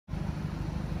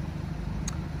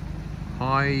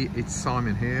Hi, it's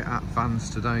Simon here at Vans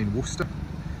Today in Worcester.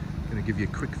 I'm going to give you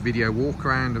a quick video walk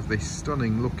around of this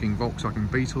stunning looking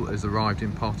Volkswagen Beetle that has arrived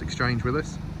in part exchange with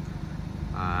us.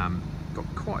 Got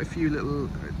quite a few little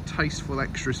tasteful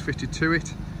extras fitted to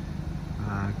it.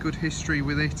 Good history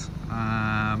with it.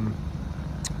 I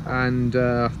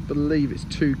believe it's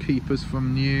 2 keepers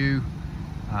from new,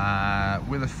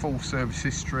 with a full service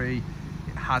history.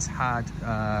 It has had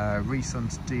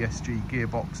recent DSG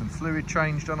gearbox and fluid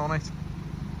change done on it,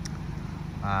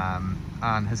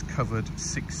 and has covered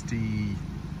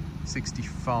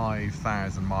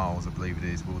 65,000 miles, I believe it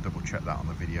is. We'll double check that on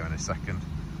the video in a second.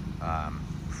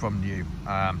 From new.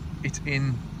 It's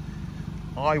in,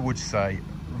 I would say,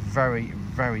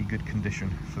 very good condition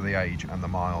for the age and the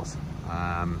miles.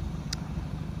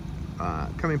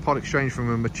 Coming part exchange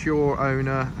from a mature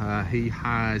owner. He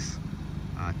has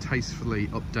tastefully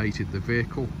updated the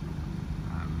vehicle,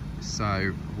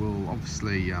 so we'll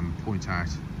obviously point out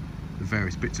the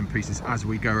various bits and pieces as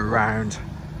we go around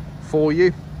for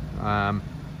you.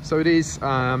 So it is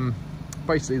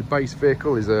basically, the base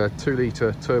vehicle is a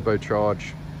 2-litre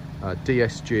turbocharged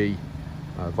DSG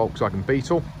Volkswagen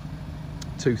Beetle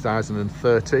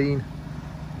 2013.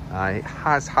 It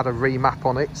has had a remap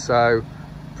on it, so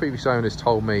previous owners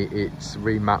told me it's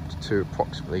remapped to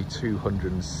approximately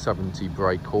 270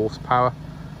 brake horsepower.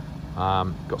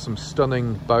 Got some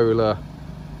stunning Bowler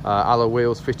alloy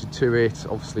wheels fitted to it,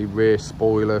 obviously rear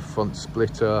spoiler, front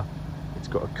splitter. It's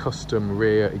got a custom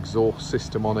rear exhaust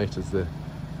system on it, as the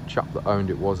chap that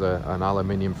owned it was an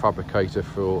aluminium fabricator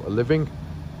for a living.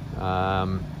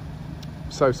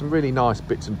 So some really nice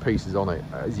bits and pieces on it.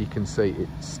 As you can see, it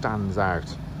stands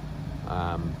out.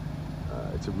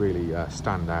 It's a really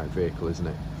standout vehicle, isn't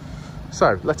it?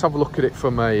 So let's have a look at it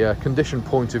from a condition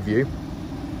point of view,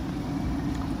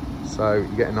 so you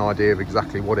get an idea of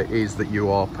exactly what it is that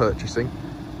you are purchasing.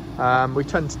 We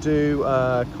tend to do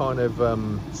kind of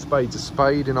spade to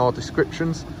spade in our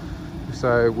descriptions,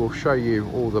 so we'll show you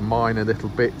all the minor little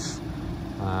bits,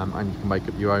 and you can make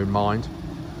up your own mind.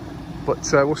 But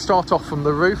we'll start off from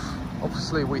the roof.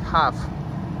 Obviously we have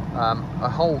a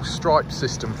whole stripe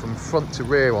system from front to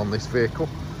rear on this vehicle.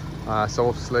 So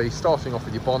obviously starting off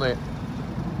with your bonnet,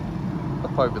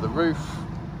 up over the roof,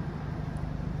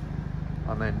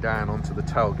 and then down onto the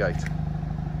tailgate.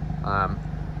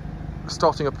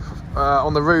 Starting up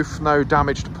on the roof, no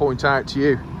damage to point out to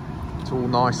you. It's all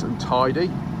nice and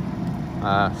tidy.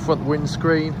 Front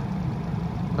windscreen,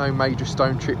 no major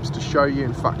stone chips to show you.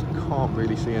 In fact, I can't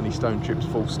really see any stone chips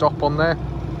full stop on there.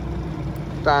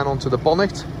 Down onto the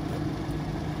bonnet.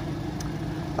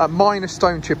 Minor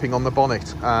stone chipping on the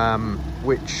bonnet,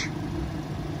 which,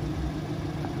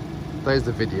 there's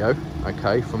the video,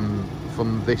 okay, from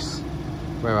this,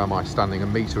 where am I, standing a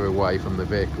metre away from the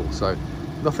vehicle, so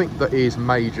nothing that is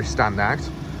major standout,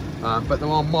 but there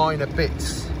are minor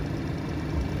bits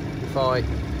if I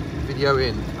video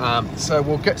in, so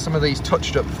we'll get some of these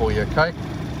touched up for you, okay.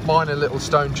 Minor little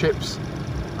stone chips,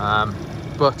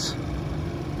 but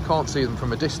you can't see them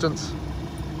from a distance,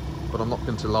 but I'm not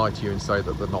going to lie to you and say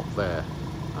that they're not there,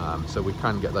 so we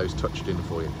can get those touched in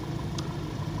for you.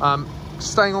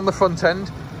 Staying on the front end,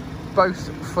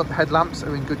 both front headlamps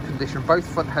are in good condition. Both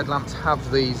front headlamps have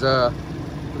these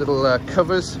little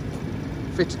covers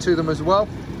fitted to them as well.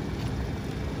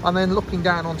 And then looking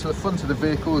down onto the front of the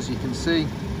vehicle, as you can see,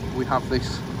 we have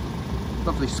this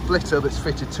lovely splitter that's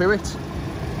fitted to it.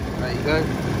 There you go,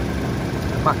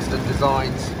 Maxton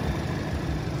Designs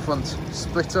front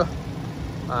splitter.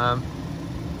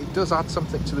 It does add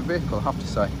something to the vehicle, I have to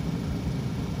say.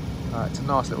 It's a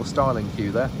nice little styling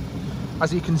cue there.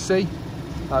 As you can see,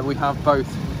 we have both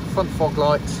front fog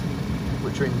lights,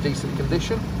 which are in decent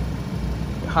condition.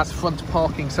 It has front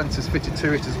parking sensors fitted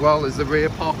to it, as well as the rear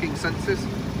parking sensors.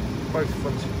 Both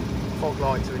front fog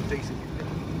lights are in decent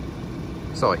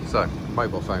condition. Sorry, so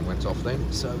mobile phone went off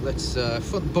then. So let's,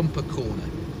 front bumper corner,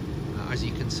 as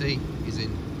you can see, is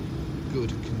in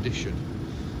good condition.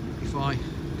 If I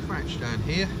crouch down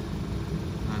here,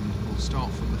 and we'll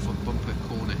start from the front bumper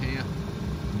corner here,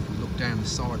 and if we look down the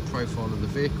side profile of the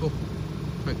vehicle,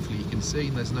 hopefully you can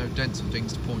see there's no dents or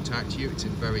dings to point out to you. It's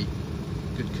in very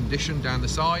good condition down the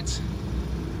sides.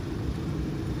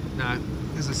 Now,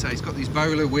 as I say, it's got these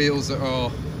Bowler wheels that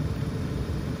are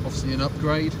obviously an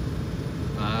upgrade.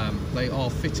 They are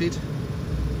fitted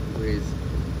with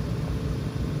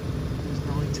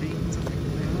 19s, I think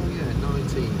they are, yeah,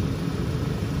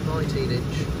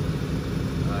 19-inch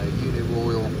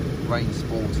Uniroyal Rain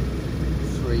Sport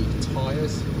 3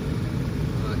 tyres.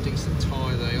 Decent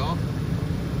tyre they are.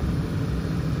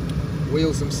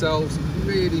 Wheels themselves,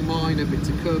 really minor bits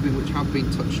of curbing which have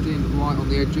been touched in right on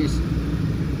the edges.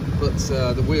 but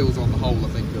the wheels on the whole I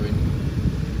think are in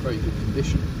very good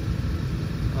condition.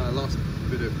 Last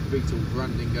bit of Beetle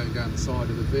branding going down the side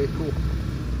of the vehicle.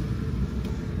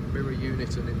 Mirror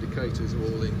unit and indicators are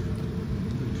all in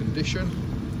good condition.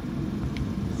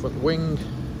 Front wing,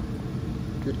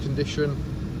 good condition.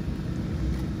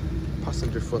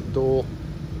 Passenger front door,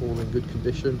 all in good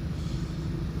condition.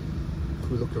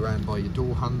 If we look around by your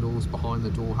door handles, behind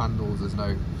the door handles, there's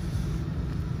no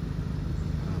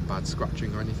bad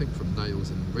scratching or anything from nails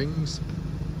and rings.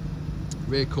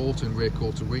 Rear quarter and rear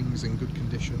quarter rings in good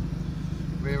condition.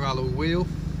 Rear alloy wheel,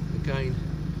 again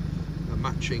a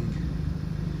matching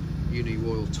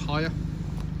uni-oil tyre.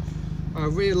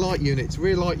 Rear light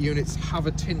units have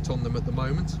a tint on them at the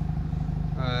moment.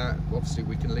 Obviously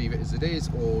we can leave it as it is,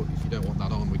 or if you don't want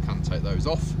that on, we can take those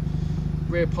off.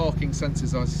 Rear parking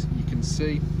sensors, as you can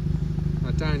see.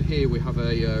 Down here we have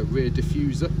a rear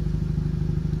diffuser.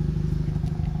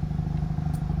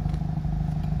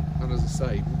 And as I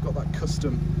say, we've got that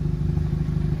custom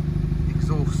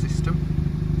exhaust system.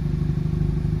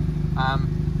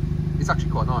 It's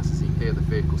actually quite nice, as you can hear the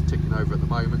vehicle's ticking over at the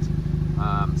moment.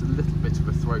 It's a little bit of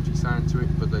a throaty sound to it,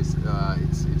 but it's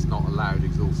not a loud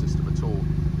exhaust system at all.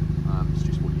 It's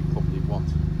just what you probably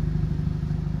want.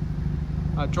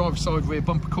 Driver's side rear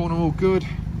bumper corner all good.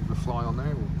 Leave a fly on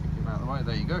there, we'll kick him out of the way.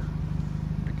 There you go.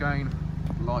 Again,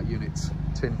 light units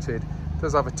tinted. It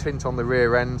does have a tint on the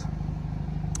rear end.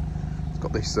 It's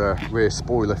got this rear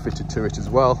spoiler fitted to it as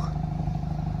well.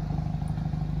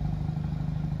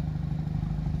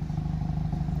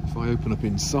 If I open up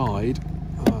inside,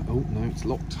 oh no, it's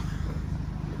locked.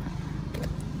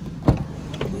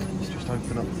 Let's just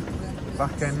open up the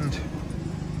back end.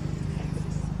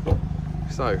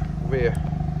 So, rear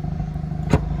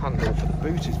handle for the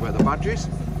boot is where the badge is.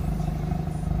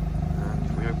 And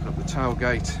if we open up the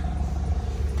tailgate,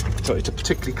 so it's a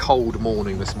particularly cold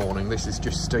morning this morning. This is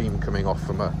just steam coming off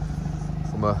from a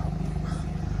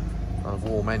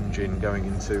warm engine going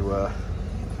into I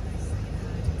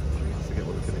forget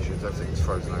what the conditions. Everything's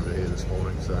frozen over here this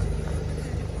morning. So,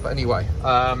 but anyway,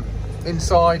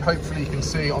 inside, hopefully you can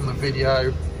see on the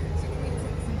video.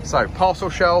 So, parcel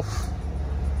shelf,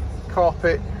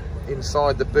 carpet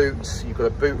inside the boot. You've got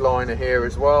a boot liner here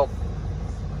as well.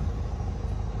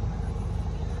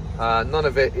 None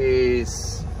of it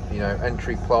is, you know,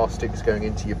 entry plastics going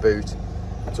into your boot.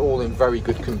 It's all in very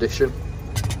good condition.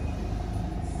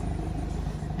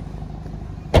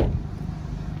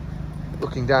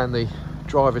 Looking down the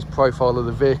driver's profile of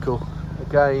the vehicle,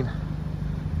 again,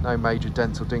 no major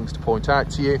dents or dings to point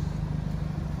out to you.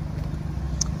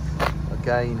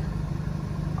 Again,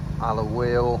 alloy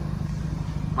wheel,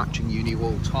 matching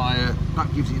uni-wall tyre.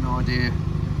 That gives you an idea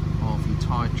of your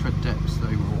tyre tread depths.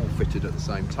 They were all fitted at the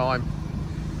same time.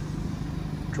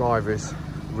 Driver's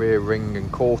rear ring and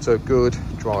quarter good.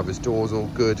 Driver's doors all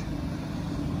good.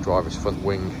 Driver's front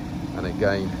wing, and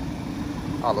again,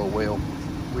 alloy wheel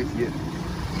with your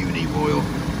uni-oil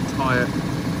tyre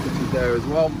fitted there as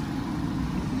well.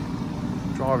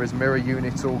 Driver's mirror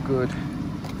unit all good.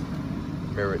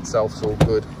 Mirror itself's all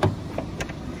good.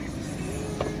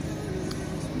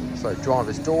 So,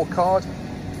 driver's door card,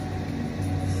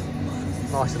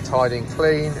 nice and tidy and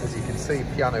clean. As you can see,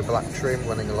 piano black trim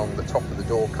running along the top of the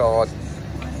door card.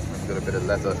 We've got a bit of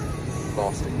leather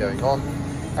plastic going on.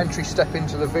 Entry step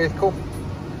into the vehicle,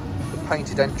 the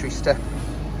painted entry step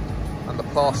and the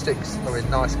plastics are in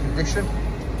nice condition.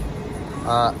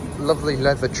 Lovely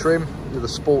leather trim with the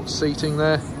sports seating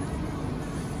there.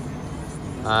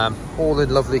 All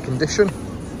in lovely condition.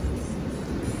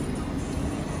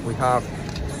 We have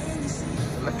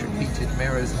electric heated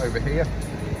mirrors over here,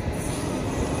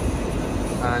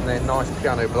 and then nice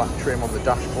piano black trim on the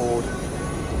dashboard.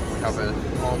 We have a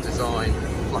hard design,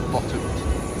 flat bottomed,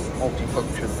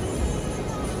 multi-function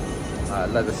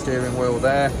leather steering wheel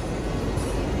there,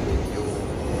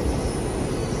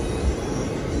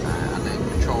 and then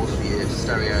controls for your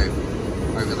stereo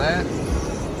over there.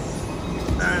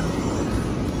 And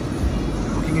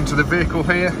looking into the vehicle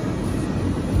here,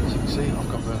 as you can see,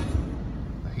 I've got the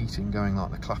heating going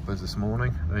like the clappers this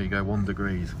morning. There you go, 1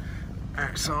 degree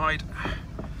outside.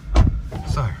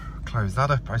 So, close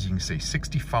that up. As you can see,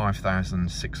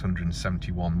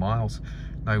 65,671 miles.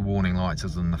 No warning lights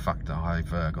other than the fact that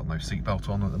I've got no seatbelt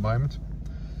on at the moment.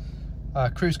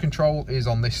 Cruise control is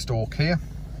on this stalk here.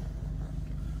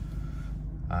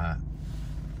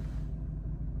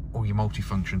 All your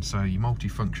multifunction. So your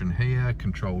multifunction here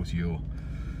controls your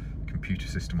computer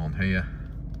system on here,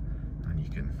 and you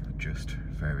can adjust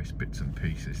various bits and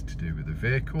pieces to do with the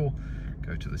vehicle.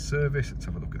 Go to the service. Let's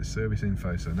have a look at the service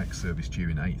info. So next service due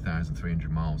in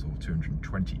 8,300 miles or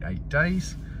 228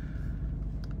 days.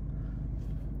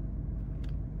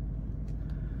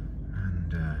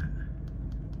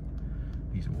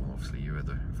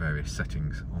 with the various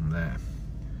settings on there.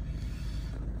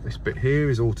 This bit here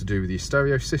is all to do with your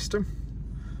stereo system,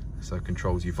 so it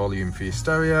controls your volume for your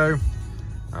stereo.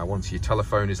 Once your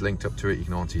telephone is linked up to it, you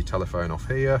can answer your telephone off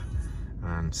here,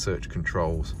 and search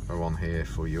controls are on here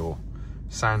for your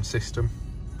sound system.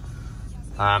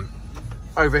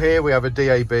 Over here we have a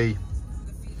DAB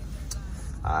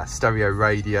stereo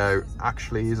radio,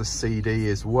 actually is a CD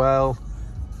as well.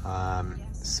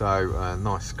 So a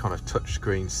nice kind of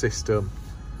touchscreen system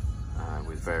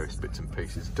with various bits and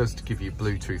pieces. It does give you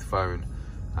Bluetooth phone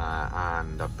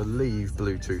and I believe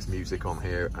Bluetooth music on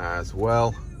here as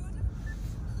well.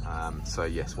 So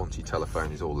yes, once your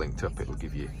telephone is all linked up, it'll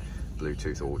give you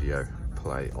Bluetooth audio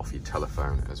play off your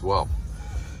telephone as well.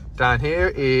 Down here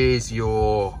is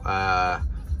your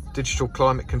digital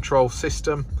climate control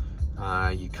system.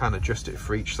 You can adjust it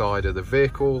for each side of the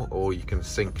vehicle, or you can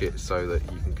sync it so that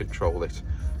you can control it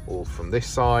all from this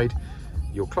side.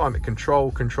 Your climate control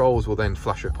controls will then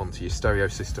flash up onto your stereo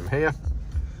system here.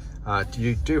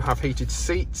 You do have heated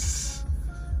seats,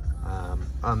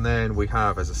 and then we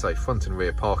have, as I say, front and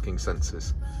rear parking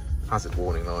sensors, hazard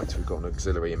warning lights. We've got an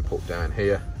auxiliary input down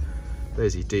here.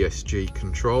 There's your DSG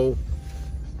control,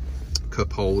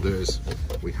 cup holders.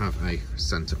 We have a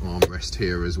centre armrest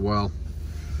here as well.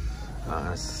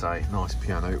 As I say, nice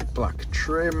piano black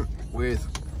trim with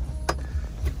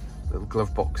a little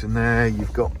glove box in there.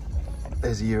 You've got,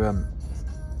 there's your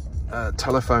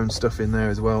telephone stuff in there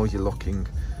as well. Your locking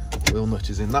wheel nut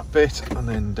is in that bit, and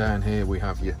then down here we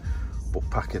have your book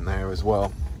pack in there as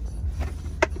well,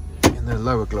 in the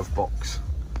lower glove box.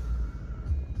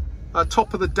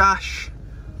 Top of the dash,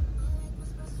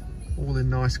 all in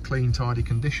nice clean tidy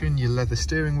condition. Your leather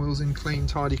steering wheel's in clean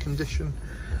tidy condition.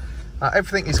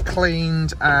 Everything is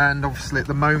cleaned, and obviously at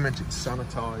the moment it's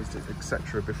sanitised,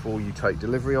 etc. before you take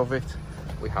delivery of it.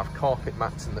 We have carpet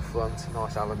mats in the front,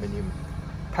 nice aluminium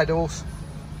pedals.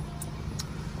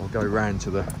 I'll go round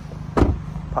to the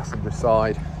passenger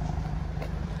side,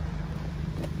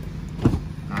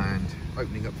 and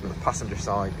opening up from the passenger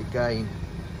side again,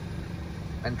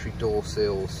 entry door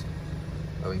sills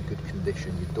are in good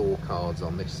condition. Your door cards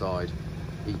on this side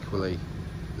equally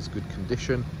is good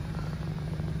condition.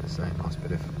 So nice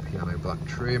bit of piano black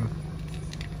trim,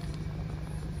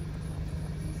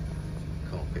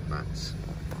 carpet mats.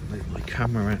 I'll move my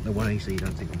camera out of the way so you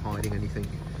don't think I'm hiding anything.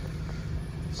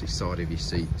 See side of your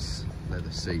seats,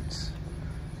 leather seats,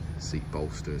 seat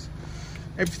bolsters.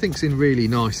 Everything's in really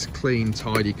nice, clean,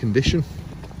 tidy condition.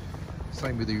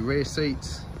 Same with your rear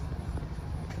seats.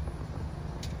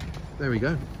 There we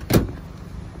go.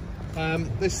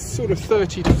 There's sort of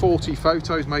 30 to 40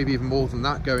 photos, maybe even more than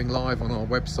that, going live on our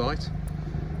website.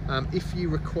 If you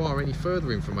require any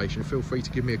further information, feel free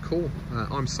to give me a call.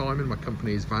 I'm Simon, my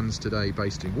company is Vans Today,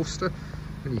 based in Worcester,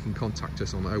 and you can contact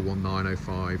us on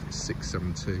 01905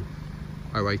 672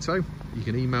 080. You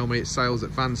can email me at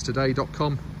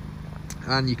sales@vanstoday.com,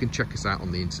 and you can check us out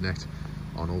on the internet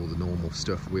on all the normal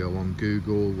stuff. We are on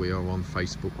Google, we are on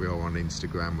Facebook, we are on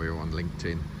Instagram, we are on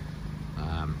LinkedIn.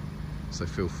 So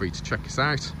feel free to check us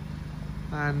out,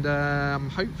 and I'm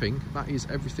hoping that is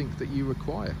everything that you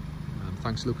require.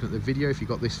 Thanks for looking at the video. If you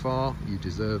got this far, you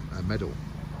deserve a medal.